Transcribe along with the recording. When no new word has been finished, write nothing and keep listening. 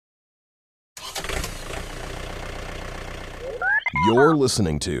You're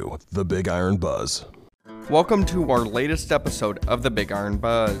listening to The Big Iron Buzz. Welcome to our latest episode of The Big Iron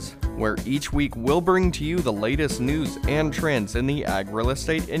Buzz, where each week we'll bring to you the latest news and trends in the ag, real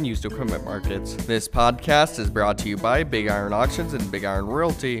estate, and used equipment markets. This podcast is brought to you by Big Iron Auctions and Big Iron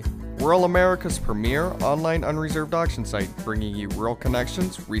Realty, Rural America's premier online unreserved auction site, bringing you real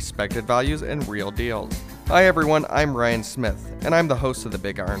connections, respected values, and real deals. Hi everyone, I'm Ryan Smith, and I'm the host of The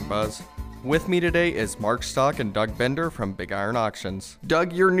Big Iron Buzz. With me today is Mark Stock and Doug Bender from Big Iron Auctions.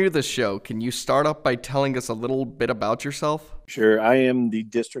 Doug, you're new to the show. Can you start up by telling us a little bit about yourself? Sure. I am the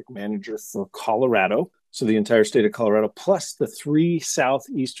district manager for Colorado, so the entire state of Colorado, plus the 3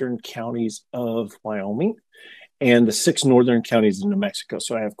 southeastern counties of Wyoming and the 6 northern counties in New Mexico.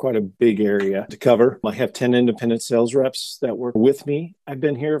 So I have quite a big area to cover. I have 10 independent sales reps that work with me. I've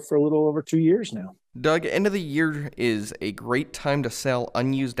been here for a little over 2 years now. Doug, end of the year is a great time to sell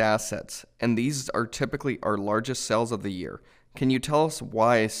unused assets, and these are typically our largest sales of the year. Can you tell us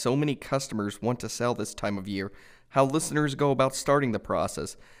why so many customers want to sell this time of year, how listeners go about starting the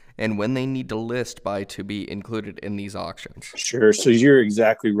process, and when they need to list by to be included in these auctions? Sure. So you're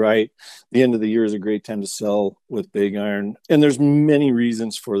exactly right. The end of the year is a great time to sell with Big Iron. And there's many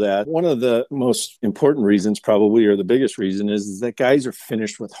reasons for that. One of the most important reasons probably, or the biggest reason, is that guys are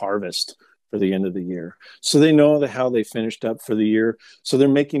finished with harvest for the end of the year. So they know how they finished up for the year. So they're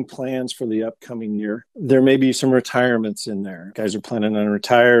making plans for the upcoming year. There may be some retirements in there. Guys are planning on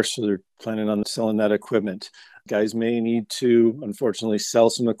retire, so they're planning on selling that equipment. Guys may need to, unfortunately, sell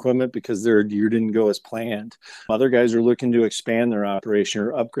some equipment because their year didn't go as planned. Other guys are looking to expand their operation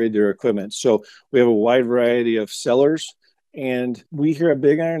or upgrade their equipment. So we have a wide variety of sellers. And we here at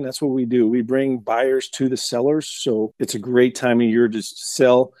Big Iron, that's what we do. We bring buyers to the sellers. So it's a great time of year to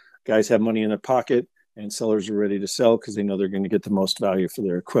sell. Guys have money in their pocket, and sellers are ready to sell because they know they're going to get the most value for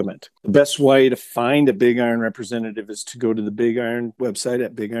their equipment. The best way to find a Big Iron representative is to go to the Big Iron website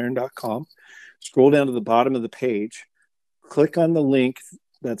at bigiron.com. Scroll down to the bottom of the page, click on the link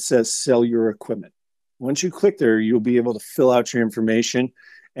that says sell your equipment. Once you click there, you'll be able to fill out your information,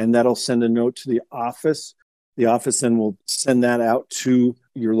 and that'll send a note to the office. The office then will send that out to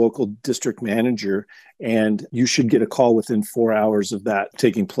your local district manager, and you should get a call within 4 hours of that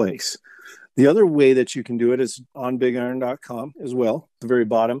taking place. The other way that you can do it is on bigiron.com as well. At the very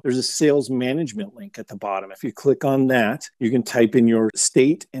bottom, there's a sales management link at the bottom. If you click on that, you can type in your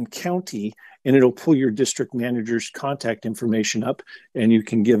state and county, and it'll pull your district manager's contact information up, and you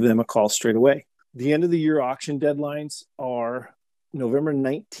can give them a call straight away. The end of the year auction deadlines are November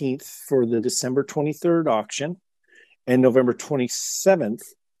 19th for the December 23rd auction and November 27th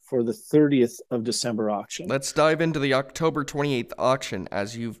for the 30th of December auction. Let's dive into the October 28th auction,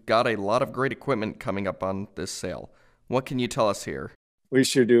 as you've got a lot of great equipment coming up on this sale. What can you tell us here? We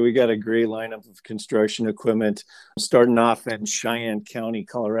sure do. We got a great lineup of construction equipment. Starting off in Cheyenne County,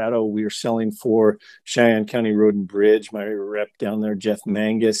 Colorado, we are selling for Cheyenne County Road and Bridge. My rep down there, Jeff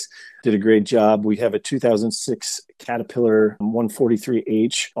Mangus, did a great job. We have a 2006 Caterpillar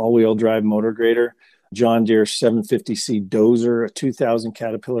 143H all-wheel drive motor grader, John Deere 750C dozer, a 2000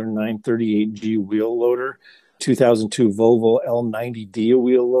 Caterpillar 938G wheel loader, 2002 Volvo L90D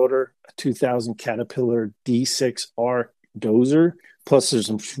wheel loader, a 2000 Caterpillar D6R dozer. Plus, there's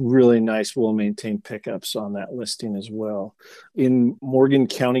some really nice, well-maintained pickups on that listing as well. In Morgan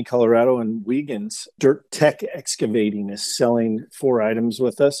County, Colorado, and Wiegans, Dirt Tech Excavating is selling 4 items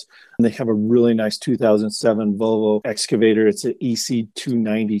with us. And they have a really nice 2007 Volvo excavator. It's an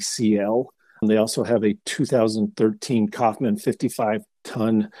EC290CL. And they also have a 2013 Kaufman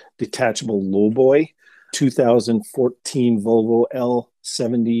 55-ton detachable lowboy, 2014 Volvo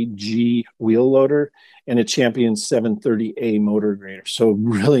L70G wheel loader, and a Champion 730A motor grader. So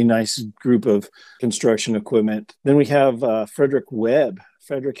really nice group of construction equipment. Then we have Frederick Webb.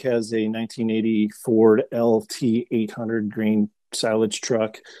 Frederick has a 1980 Ford LT 800 grain silage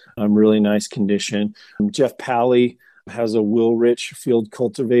truck, really nice condition. Jeff Pally has a Wilrich field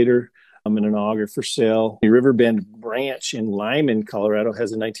cultivator and an auger for sale. The Riverbend Branch in Lyman, Colorado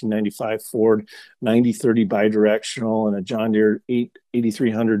has a 1995 Ford 9030 bidirectional and a John Deere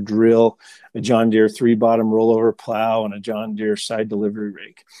 8300 drill, a John Deere 3-bottom rollover plow, and a John Deere side delivery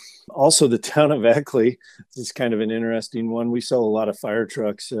rake. Also, the town of Eckley, this is kind of an interesting one. We sell a lot of fire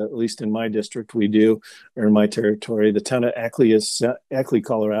trucks, at least in my district we do, or in my territory. The town of Eckley,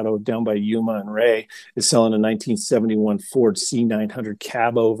 Colorado, down by Yuma and Ray, is selling a 1971 Ford C900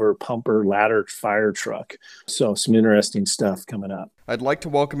 cab-over pumper ladder fire truck. So some interesting stuff coming up. I'd like to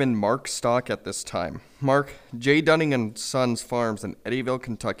welcome in Mark Stock at this time. Mark, Jay Dunning and Sons Farms in Eddyville,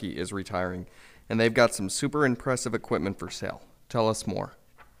 Kentucky is retiring, and they've got some super impressive equipment for sale. Tell us more.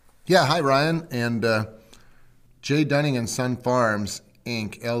 Yeah, hi, Ryan. And J. Dunning and Son Farms,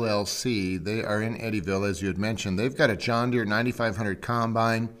 Inc., LLC, they are in Eddyville, as you had mentioned. They've got a John Deere 9500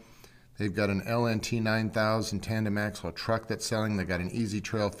 combine. They've got an LNT 9000 tandem axle truck that's selling. They've got an Easy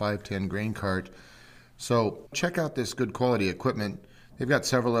Trail 510 grain cart. So check out this good quality equipment. They've got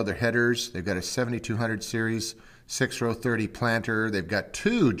several other headers. They've got a 7200 series 6-row 30 planter. They've got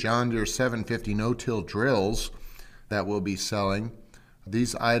 2 John Deere 750 no-till drills that will be selling.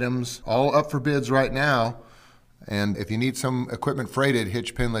 These items all up for bids right now. And if you need some equipment freighted,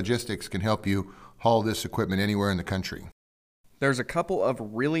 Hitchpin Logistics can help you haul this equipment anywhere in the country. There's a couple of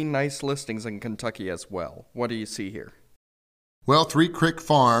really nice listings in Kentucky as well. What do you see here? Well, Three Creek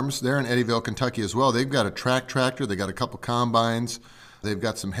Farms, they're in Eddyville, Kentucky as well. They've got a track tractor. They've got a couple combines. They've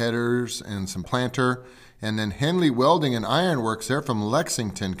got some headers and some planter. And then Henley Welding and Ironworks, they're from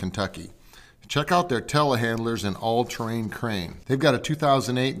Lexington, Kentucky. Check out their telehandlers and all-terrain crane. They've got a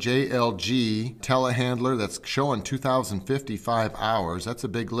 2008 JLG telehandler that's showing 2,055 hours. That's a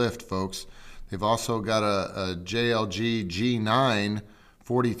big lift, folks. They've also got a JLG G9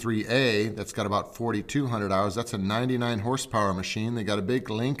 43A that's got about 4,200 hours. That's a 99 horsepower machine. They got a big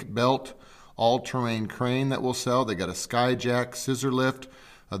link belt all-terrain crane that will sell. They got a Skyjack scissor lift.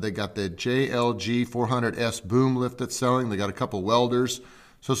 They got the JLG 400S boom lift that's selling. They got a couple welders.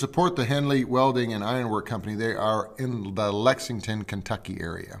 So support the Henley Welding and Ironwork Company. They are in the Lexington, Kentucky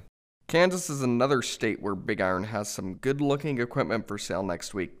area. Kansas is another state where Big Iron has some good-looking equipment for sale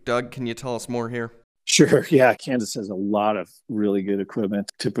next week. Doug, can you tell us more here? Sure. Yeah. Kansas has a lot of really good equipment.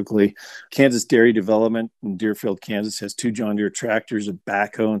 Typically, Kansas Dairy Development in Deerfield, Kansas has 2 John Deere tractors, a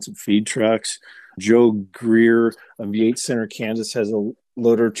backhoe, and some feed trucks. Joe Greer of Yates Center, Kansas has a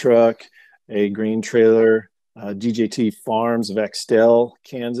loader truck, a grain trailer. DJT Farms of Axtell,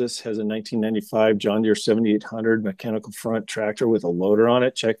 Kansas has a 1995 John Deere 7800 mechanical front tractor with a loader on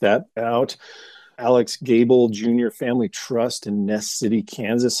it. Check that out. Alex Gable Jr. Family Trust in Nest City,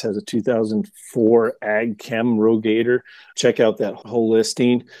 Kansas has a 2004 Ag Chem Rogator. Check out that whole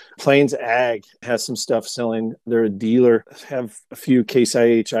listing. Plains Ag has some stuff selling. They're a dealer, have a few Case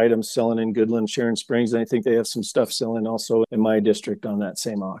IH items selling in Goodland, Sharon Springs, and I think they have some stuff selling also in my district on that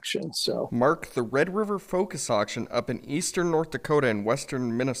same auction. So, Mark, the Red River Focus auction up in eastern North Dakota and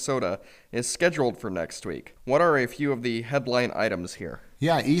western Minnesota is scheduled for next week. What are a few of the headline items here?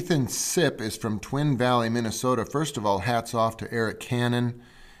 Yeah, Ethan Sipp is from Twin Valley, Minnesota. First of all, hats off to Eric Cannon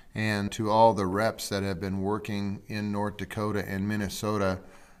and to all the reps that have been working in North Dakota and Minnesota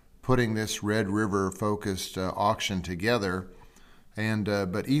putting this Red River focused auction together.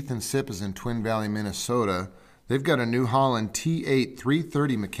 But Ethan Sipp is in Twin Valley, Minnesota. They've got a New Holland T8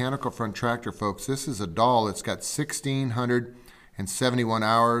 330 mechanical front tractor, folks. This is a doll. It's got 1,671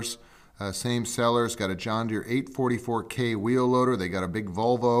 hours. Same seller's got a John Deere 844K wheel loader. They got a big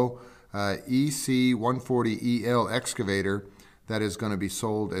Volvo EC140EL excavator that is going to be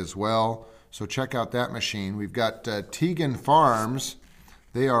sold as well. So check out that machine. We've got Teagan Farms.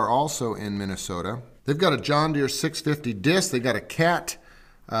 They are also in Minnesota. They've got a John Deere 650 disc. They got a Cat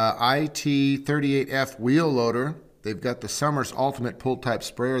IT38F wheel loader. They've got the Summers Ultimate Pull Type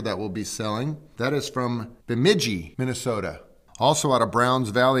Sprayer that will be selling. That is from Bemidji, Minnesota. Also out of Browns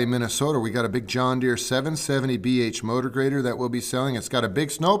Valley, Minnesota, we got a big John Deere 770BH motor grader that will be selling. It's got a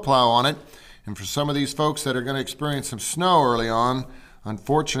big snow plow on it. And for some of these folks that are going to experience some snow early on,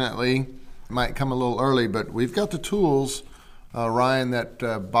 unfortunately, it might come a little early, but we've got the tools, Ryan,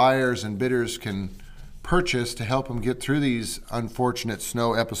 that buyers and bidders can purchase to help them get through these unfortunate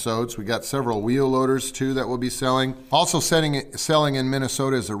snow episodes. We got several wheel loaders too that will be selling. Also selling in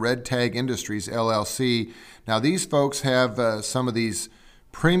Minnesota is a Red Tag Industries LLC. Now these folks have some of these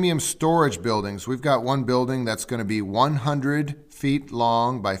premium storage buildings. We've got one building that's going to be 100 feet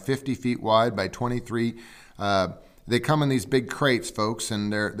long by 50 feet wide by 23. They come in these big crates, folks,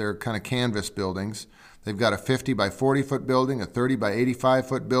 and they're kind of canvas buildings. They've got a 50 by 40 foot building, a 30 by 85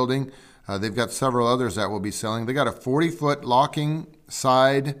 foot building. They've got several others that will be selling. They got a 40-foot locking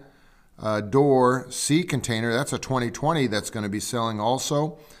side door sea container. That's a 2020 that's going to be selling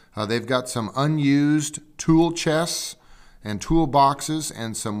also. They've got some unused tool chests and toolboxes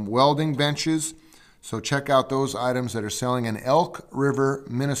and some welding benches. So check out those items that are selling in Elk River,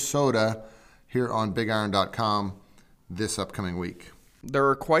 Minnesota here on BigIron.com this upcoming week. There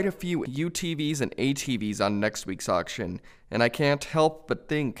are quite a few UTVs and ATVs on next week's auction, and I can't help but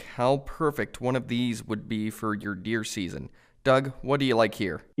think how perfect one of these would be for your deer season. Doug, what do you like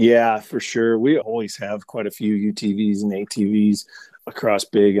here? Yeah, for sure. We always have quite a few UTVs and ATVs across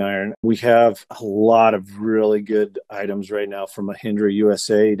Big Iron. We have a lot of really good items right now from Mahindra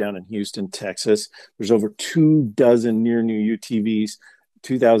USA down in Houston, Texas. There's over 24 near new UTVs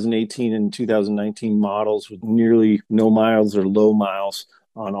 2018 and 2019 models with nearly no miles or low miles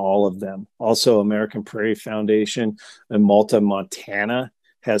on all of them. Also, American Prairie Foundation in Malta, Montana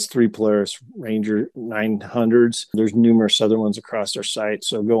has 3 Polaris Ranger 900s. There's numerous other ones across our site.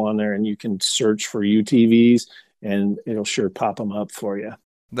 So go on there and you can search for UTVs and it'll sure pop them up for you.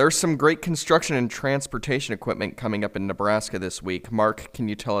 There's some great construction and transportation equipment coming up in Nebraska this week. Mark, can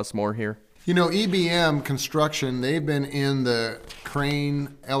you tell us more here? You know, EBM Construction, they've been in the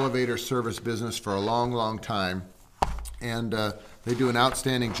crane elevator service business for a long, long time. And they do an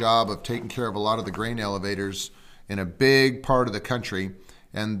outstanding job of taking care of a lot of the grain elevators in a big part of the country.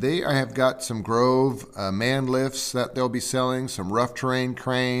 And they have got some Grove man lifts that they'll be selling, some rough terrain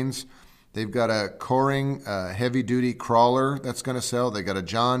cranes. They've got a Coring heavy duty crawler that's going to sell. They got a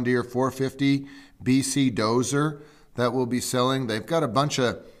John Deere 450 BC dozer that will be selling. They've got a bunch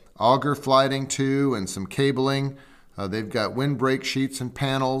of auger flighting too and some cabling. They've got windbreak sheets and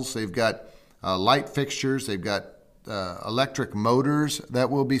panels. They've got light fixtures. They've got electric motors that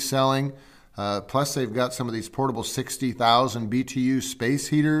will be selling. Plus, they've got some of these portable 60,000 BTU space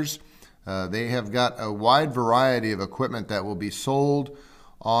heaters. They have got a wide variety of equipment that will be sold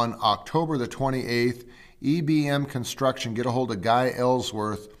on October the 28th. EBM Construction, get a hold of Guy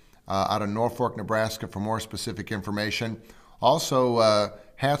Ellsworth out of Norfolk, Nebraska for more specific information. Also,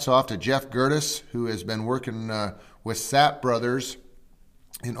 hats off to Jeff Gertis, who has been working with Sapp Brothers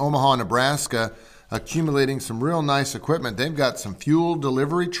in Omaha, Nebraska, accumulating some real nice equipment. They've got some fuel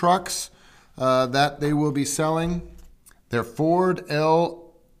delivery trucks that they will be selling. They're Ford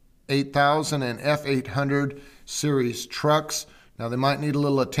L8000 and F800 series trucks. Now, they might need a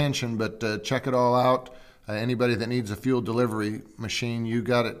little attention, but check it all out. Anybody that needs a fuel delivery machine, you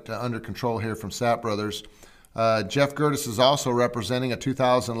got it under control here from Sapp Brothers. Jeff Gertis is also representing a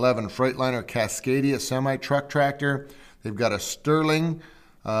 2011 Freightliner Cascadia semi-truck tractor. They've got a Sterling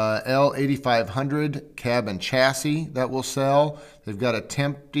L8500 cab and chassis that will sell. They've got a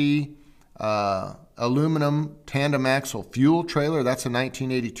Tempty aluminum tandem axle fuel trailer. That's a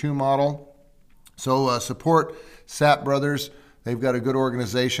 1982 model. So support Sapp Brothers. They've got a good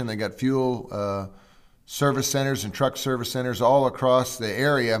organization. They got fuel service centers and truck service centers all across the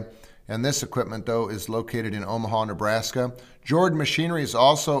area. And this equipment, though, is located in Omaha, Nebraska. Jordan Machinery is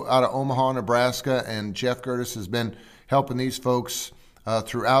also out of Omaha, Nebraska, and Jeff Gertis has been helping these folks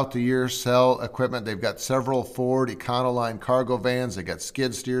throughout the year sell equipment. They've got several Ford Econoline cargo vans. They got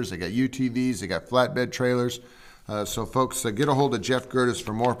skid steers. They got UTVs. They got flatbed trailers. So, folks, get a hold of Jeff Gertis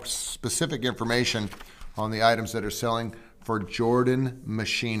for more specific information on the items that are selling for Jordan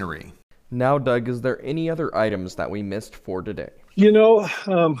Machinery. Now, Doug, is there any other items that we missed for today? You know,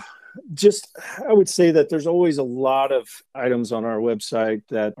 I would say that there's always a lot of items on our website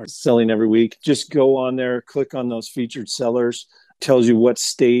that are selling every week. Just go on there, click on those featured sellers, tells you what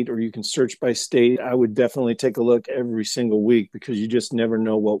state, or you can search by state. I would definitely take a look every single week because you just never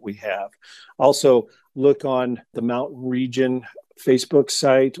know what we have. Also, look on the Mountain Region Facebook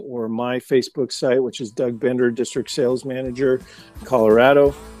site or my Facebook site, which is Doug Bender, District Sales Manager,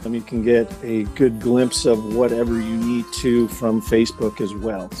 Colorado. And you can get a good glimpse of whatever you need to from Facebook as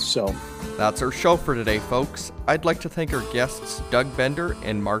well. So that's our show for today, folks. I'd like to thank our guests, Doug Bender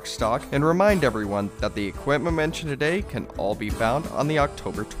and Mark Stock, and remind everyone that the equipment mentioned today can all be found on the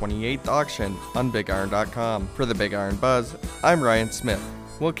October 28th auction on BigIron.com. For the Big Iron Buzz, I'm Ryan Smith.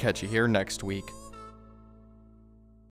 We'll catch you here next week.